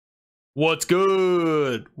What's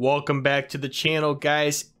good? Welcome back to the channel,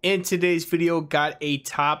 guys. In today's video, got a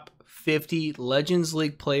top 50 Legends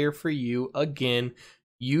League player for you again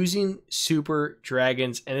using Super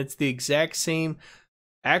Dragons, and it's the exact same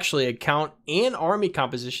actually account and army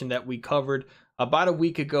composition that we covered about a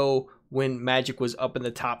week ago when Magic was up in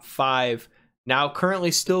the top 5. Now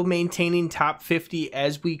currently still maintaining top 50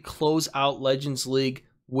 as we close out Legends League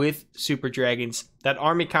with Super Dragons. That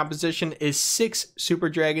army composition is 6 Super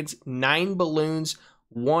Dragons, 9 balloons,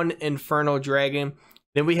 1 Inferno Dragon.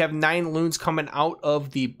 Then we have 9 loons coming out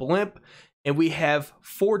of the blimp, and we have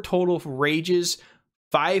 4 total rages,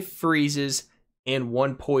 5 freezes, and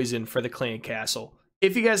 1 poison for the clan castle.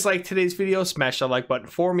 If you guys like today's video, smash that like button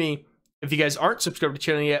for me. If you guys aren't subscribed to the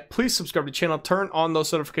channel yet, please subscribe to the channel, turn on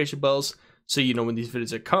those notification bells so you know when these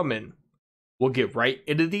videos are coming. We'll get right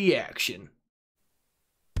into the action.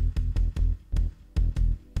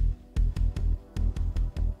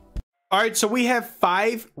 Alright, so we have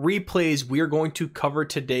 5 replays we are going to cover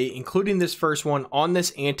today, including this first one on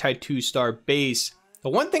this anti-2-star base. The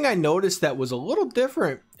one thing I noticed that was a little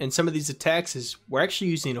different in some of these attacks is we're actually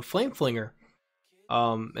using a Flame Flinger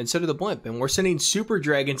instead of the blimp, and we're sending Super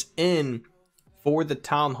Dragons in for the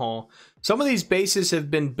Town Hall. Some of these bases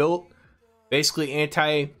have been built basically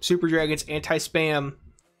anti-Super Dragons, anti-spam,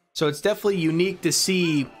 so it's definitely unique to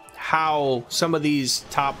see how some of these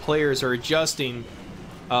top players are adjusting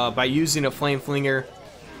by using a Flame Flinger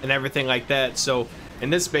and everything like that. So,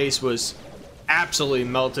 and this base was absolutely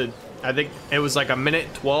melted. I think it was like a minute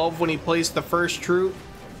 12 when he placed the first troop.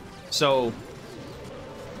 So,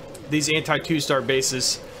 these anti-2-star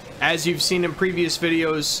bases, as you've seen in previous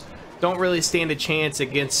videos, don't really stand a chance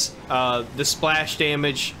against the splash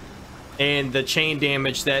damage and the chain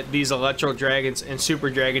damage that these Electro Dragons and Super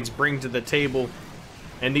Dragons bring to the table.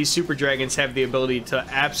 And these Super Dragons have the ability to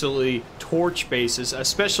absolutely torch bases,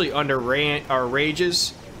 especially under our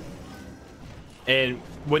rages. And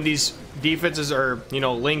when these defenses are, you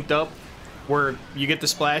know, linked up, where you get the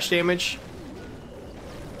splash damage,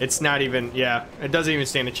 it's not even, yeah, it doesn't even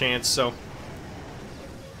stand a chance. So,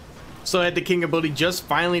 still had the King ability, just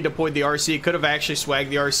finally deployed the RC. Could have actually swagged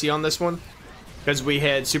the RC on this one, because we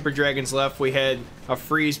had Super Dragons left, we had a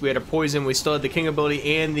freeze, we had a poison, we still had the King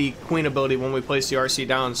ability and the Queen ability when we placed the RC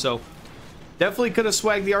down. So definitely could have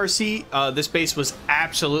swagged the RC. This base was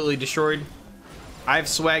absolutely destroyed. I've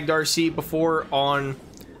swagged RC before on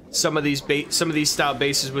some of these style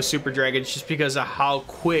bases with Super Dragons, just because of how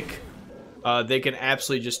quick they can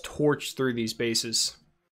absolutely just torch through these bases.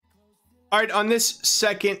 All right, on this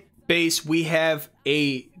second base, we have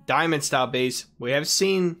a diamond style base. We have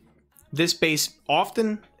seen this base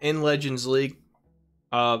often in Legends League.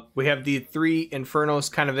 We have the 3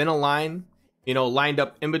 Infernos kind of in a line, you know, lined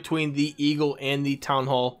up in between the Eagle and the Town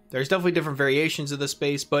Hall. There's definitely different variations of this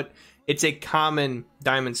base, but it's a common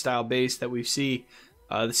diamond style base that we see.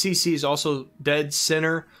 The CC is also dead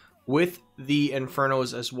center with the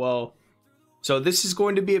Infernos as well. So this is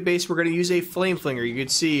going to be a base we're going to use a Flame Flinger. You can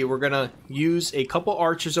see we're going to use a couple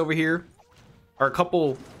archers over here, or a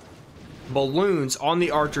couple balloons on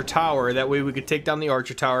the archer tower. That way we could take down the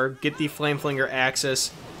archer tower, get the Flame Flinger access.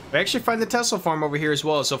 We actually find the Tesla farm over here as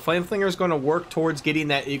well, so Flame Flinger is going to work towards getting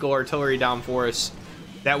that Eagle artillery down for us.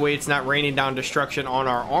 That way it's not raining down destruction on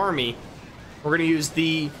our army. We're going to use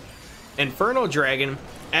the Inferno Dragon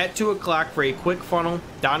at 2 o'clock for a quick funnel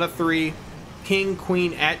down to 3, King,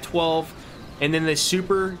 Queen at 12, and then the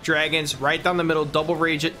Super Dragons right down the middle, double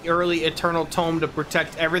rage at early Eternal Tome to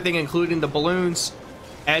protect everything, including the balloons,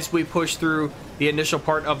 as we push through the initial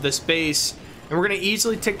part of this base. And we're going to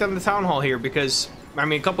easily take down the Town Hall here, because, I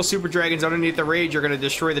mean, a couple Super Dragons underneath the rage are going to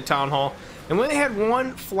destroy the Town Hall. And we only had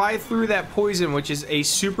one fly through that poison, which is a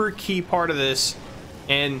super key part of this.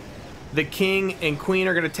 And the King and Queen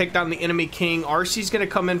are going to take down the enemy King. RC's going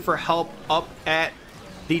to come in for help up at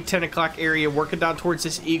the 10 o'clock area, working down towards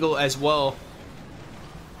this Eagle as well.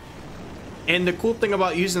 And the cool thing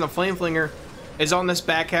about using the Flame Flinger is on this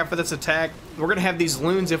back half of this attack, we're going to have these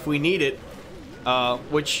loons if we need it,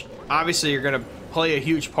 which obviously are going to play a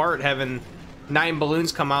huge part, having 9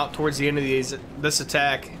 balloons come out towards the end of this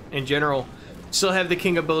attack in general. Still have the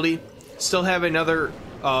King ability, still have another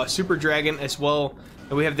Super Dragon as well,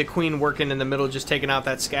 and we have the Queen working in the middle, just taking out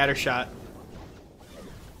that scatter shot.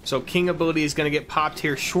 So King ability is going to get popped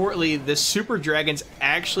here shortly. This Super Dragons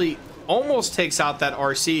actually almost takes out that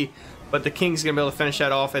RC, but the King's going to be able to finish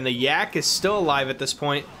that off, and the Yak is still alive at this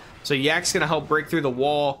point. So Yak's going to help break through the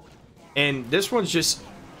wall, and this one's just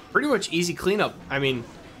pretty much easy cleanup. I mean,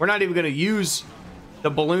 we're not even going to use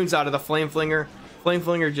the balloons out of the Flame Flinger. Flame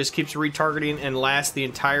Flinger just keeps retargeting and lasts the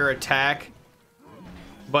entire attack.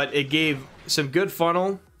 But it gave some good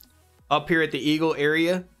funnel, up here at the Eagle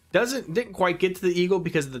area. Didn't quite get to the Eagle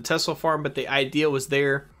because of the Tesla farm, but the idea was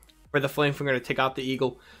there for the FLINGER to take out the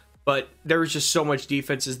Eagle. But there was just so much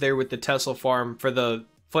defenses there with the Tesla farm for the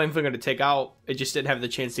FLINGER to take out. It just didn't have the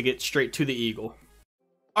chance to get straight to the Eagle.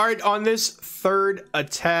 All right, on this third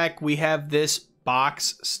attack, we have this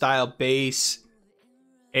box style base.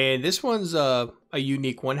 And this one's a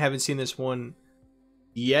unique one. Haven't seen this one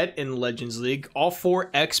yet in Legends League. All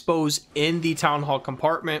 4 expos in the Town Hall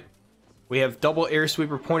compartment. We have double air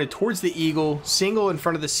sweeper pointed towards the Eagle, single in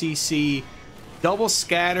front of the CC, double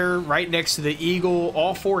scatter right next to the Eagle,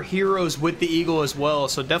 all 4 heroes with the Eagle as well.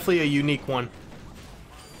 So definitely a unique one.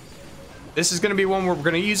 This is going to be one where we're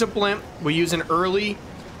going to use a blimp. We use an early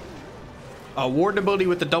warden ability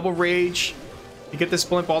with the double rage to get this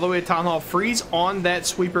blimp all the way to Town Hall. Freeze on that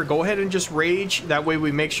sweeper. Go ahead and just rage. That way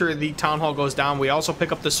we make sure the Town Hall goes down. We also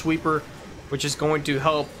pick up the sweeper, which is going to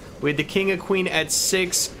help. We had the King and Queen at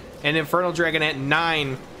 6 and Infernal Dragon at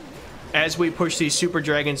 9 as we push these super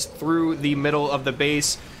dragons through the middle of the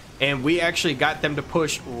base. And we actually got them to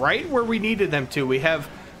push right where we needed them to. We have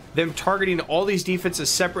them targeting all these defenses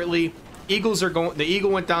separately. Eagles are going, the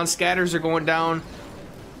Eagle went down, scatters are going down.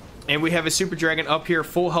 And we have a super dragon up here,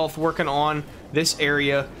 full health, working on this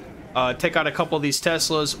area. Take out a couple of these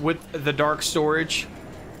Teslas with the dark storage.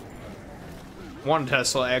 One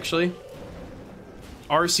Tesla, actually.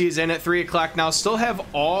 RC is in at 3 o'clock now. Still have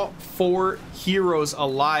all 4 heroes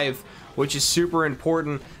alive, which is super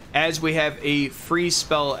important, as we have a freeze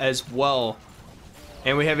spell as well.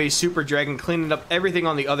 And we have a super dragon cleaning up everything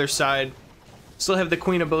on the other side. Still have the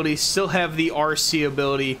Queen ability, still have the RC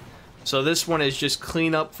ability. So this one is just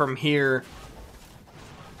clean up from here,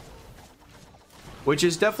 which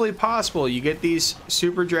is definitely possible. You get these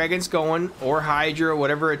super dragons going, or Hydra,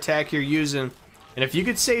 whatever attack you're using. And if you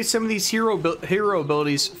could save some of these hero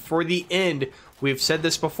abilities for the end, we've said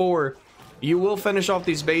this before, you will finish off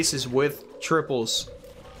these bases with triples.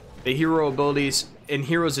 The hero abilities and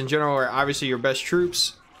heroes in general are obviously your best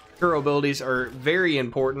troops. Hero abilities are very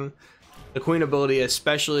important. The Queen ability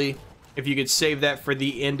especially. If you could save that for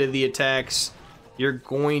the end of the attacks, you're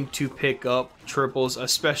going to pick up triples,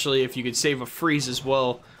 especially if you could save a freeze as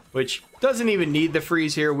well, which doesn't even need the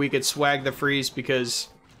freeze here. We could swag the freeze because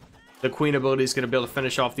the Queen ability is going to be able to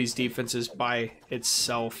finish off these defenses by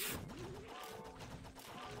itself.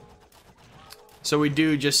 So we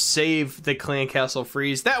do just save the Clan Castle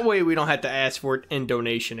freeze. That way we don't have to ask for it in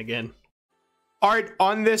donation again. Alright,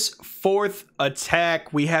 on this fourth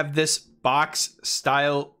attack, we have this box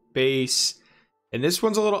style base. And this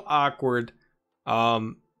one's a little awkward.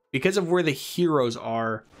 Because of where the heroes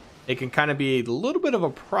are, it can kind of be a little bit of a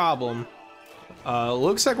problem.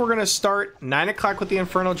 Looks like we're going to start 9 o'clock with the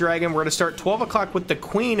Infernal Dragon. We're going to start 12 o'clock with the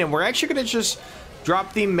Queen. And we're actually going to just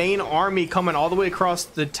drop the main army coming all the way across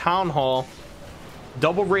the Town Hall.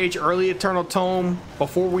 Double Rage, early Eternal Tome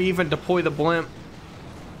before we even deploy the blimp.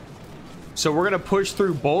 So we're going to push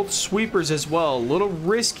through both sweepers as well. A little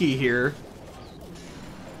risky here.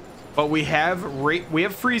 But we have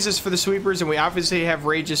freezes for the sweepers, and we obviously have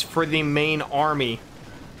rages for the main army.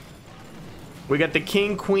 We got the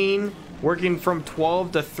King, Queen working from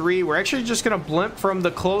 12 to 3. We're actually just going to blimp from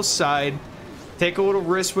the close side. Take a little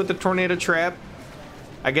risk with the Tornado Trap.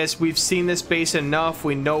 I guess we've seen this base enough.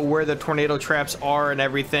 We know where the Tornado Traps are and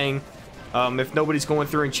everything. If nobody's going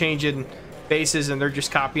through and changing bases and they're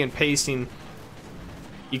just copy and pasting,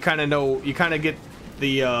 you kind of know, you kind of get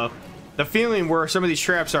the feeling where some of these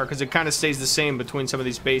traps are, because it kind of stays the same between some of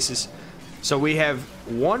these bases. So we have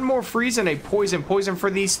one more freeze and a poison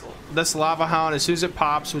for this Lava Hound as soon as it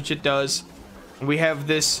pops, which it does. We have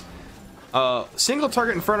this single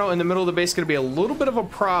target Inferno in the middle of the base, going to be a little bit of a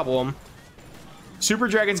problem. Super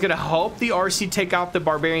Dragon's going to help the RC take out the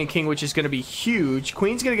Barbarian King, which is going to be huge.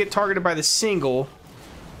 Queen's going to get targeted by the single.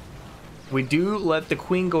 We do let the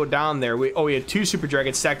Queen go down there. We had 2 Super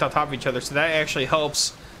Dragons stacked on top of each other, so that actually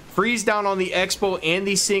helps. Freeze down on the Expo and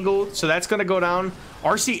the single, so that's going to go down.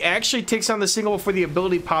 RC actually takes on the single before the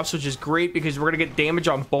ability pops, which is great because we're going to get damage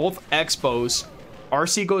on both Expos.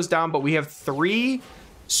 RC goes down, but we have 3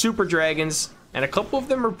 Super Dragons, and a couple of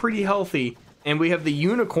them are pretty healthy. And we have the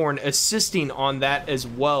Unicorn assisting on that as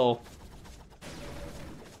well.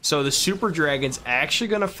 So the Super Dragon's actually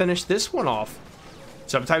going to finish this one off.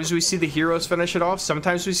 Sometimes we see the heroes finish it off.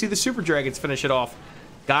 Sometimes we see the Super Dragons finish it off.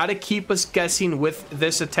 Gotta keep us guessing with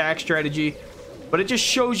this attack strategy. But it just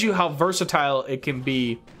shows you how versatile it can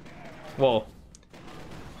be. Well,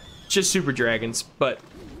 just Super Dragons. But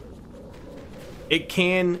it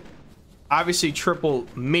can obviously triple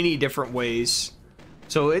many different ways.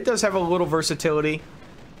 So it does have a little versatility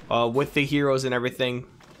with the heroes and everything.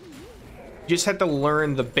 just have to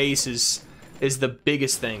learn the bases is the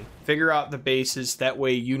biggest thing. Figure out the bases, that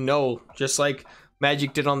way you know, just like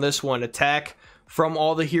Magic did on this one, attack from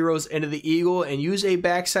all the heroes into the Eagle and use a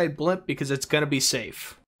backside blimp because it's going to be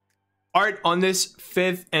safe. Alright, on this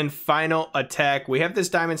 5th and final attack, we have this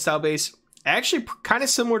diamond style base, actually kind of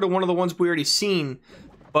similar to one of the ones we already seen,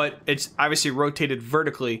 but it's obviously rotated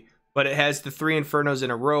vertically, but it has the 3 Infernos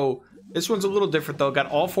in a row. This one's a little different though,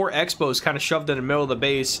 got all 4 Expos kind of shoved in the middle of the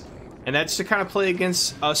base, and that's to kind of play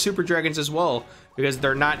against Super Dragons as well, because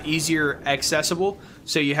they're not easier accessible,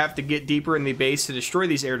 so you have to get deeper in the base to destroy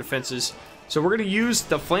these air defenses. So we're going to use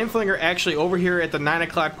the Flame Flinger actually over here at the 9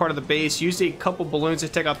 o'clock part of the base, use a couple balloons to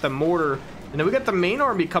take out the mortar, and then we got the main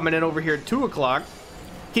army coming in over here at 2 o'clock.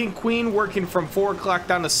 King Queen working from 4 o'clock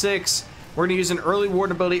down to 6. We're going to use an early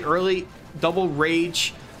ward ability, early double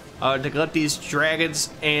rage, to let these dragons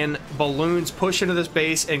and balloons push into this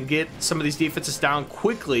base and get some of these defenses down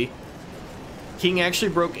quickly. King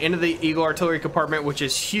actually broke into the Eagle artillery compartment, which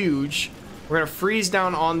is huge. We're going to freeze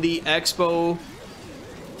down on the Expo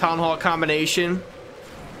Town Hall combination.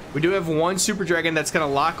 We do have one Super Dragon that's going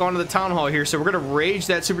to lock onto the Town Hall here, so we're going to rage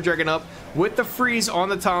that Super Dragon up with the freeze on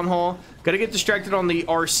the Town Hall. Going to get distracted on the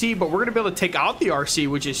RC, but we're going to be able to take out the RC,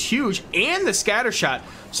 which is huge, and the scatter shot.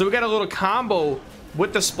 So we got a little combo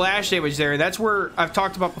with the splash damage there, and that's where I've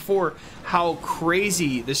talked about before how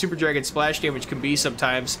crazy the Super Dragon splash damage can be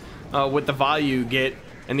sometimes with the value you get.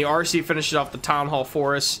 And the RC finishes off the Town Hall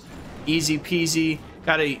for us. Easy peasy.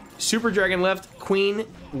 Got a Super Dragon left, Queen,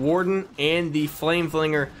 Warden, and the Flame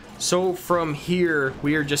Flinger. So from here,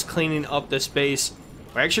 we are just cleaning up this base.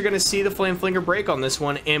 We're actually going to see the Flame Flinger break on this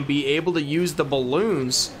one and be able to use the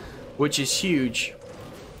balloons, which is huge.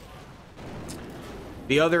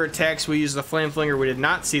 The other attacks we used the Flame Flinger, we did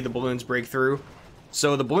not see the balloons break through.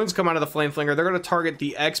 So the balloons come out of the Flame Flinger. They're going to target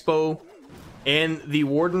the Expo and the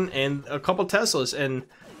Warden and a couple Teslas. And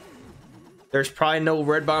there's probably no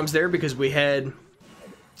red bombs there because we had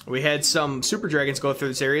some Super Dragons go through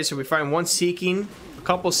this area. So we find one Seeking, a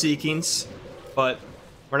couple Seekings, but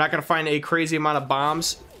we're not going to find a crazy amount of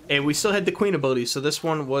bombs. And we still had the Queen ability, so this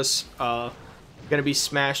one was going to be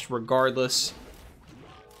smashed regardless.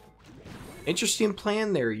 Interesting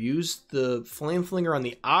plan there. Use the Flame Flinger on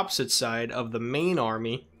the opposite side of the main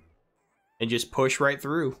army and just push right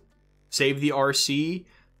through. Save the RC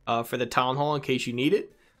for the Town Hall in case you need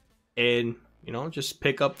it. And, you know, just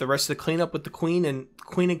pick up the rest of the cleanup with the Queen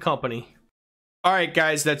and company. Alright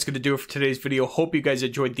guys, that's going to do it for today's video. Hope you guys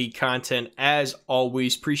enjoyed the content. As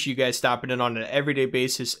always, appreciate you guys stopping in on an everyday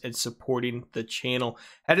basis and supporting the channel.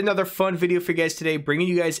 Had another fun video for you guys today, bringing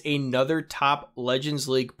you guys another top Legends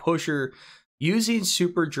League pusher using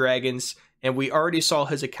Super Dragons. And we already saw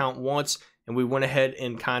his account once, and we went ahead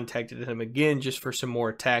and contacted him again just for some more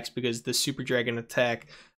attacks because the Super Dragon attack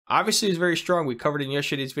obviously is very strong. We covered in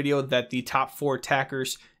yesterday's video that the top 4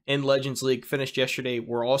 attackers in Legends League finished yesterday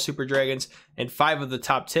were all Super Dragons, and 5 of the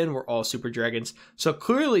top 10 were all Super Dragons. So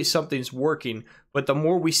clearly something's working, but the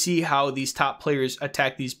more we see how these top players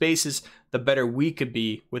attack these bases, the better we could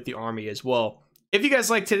be with the army as well. If you guys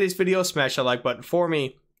liked today's video, smash that like button for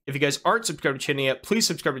me. If you guys aren't subscribed to the channel yet, please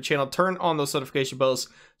subscribe to the channel, turn on those notification bells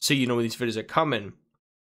so you know when these videos are coming.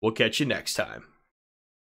 We'll catch you next time.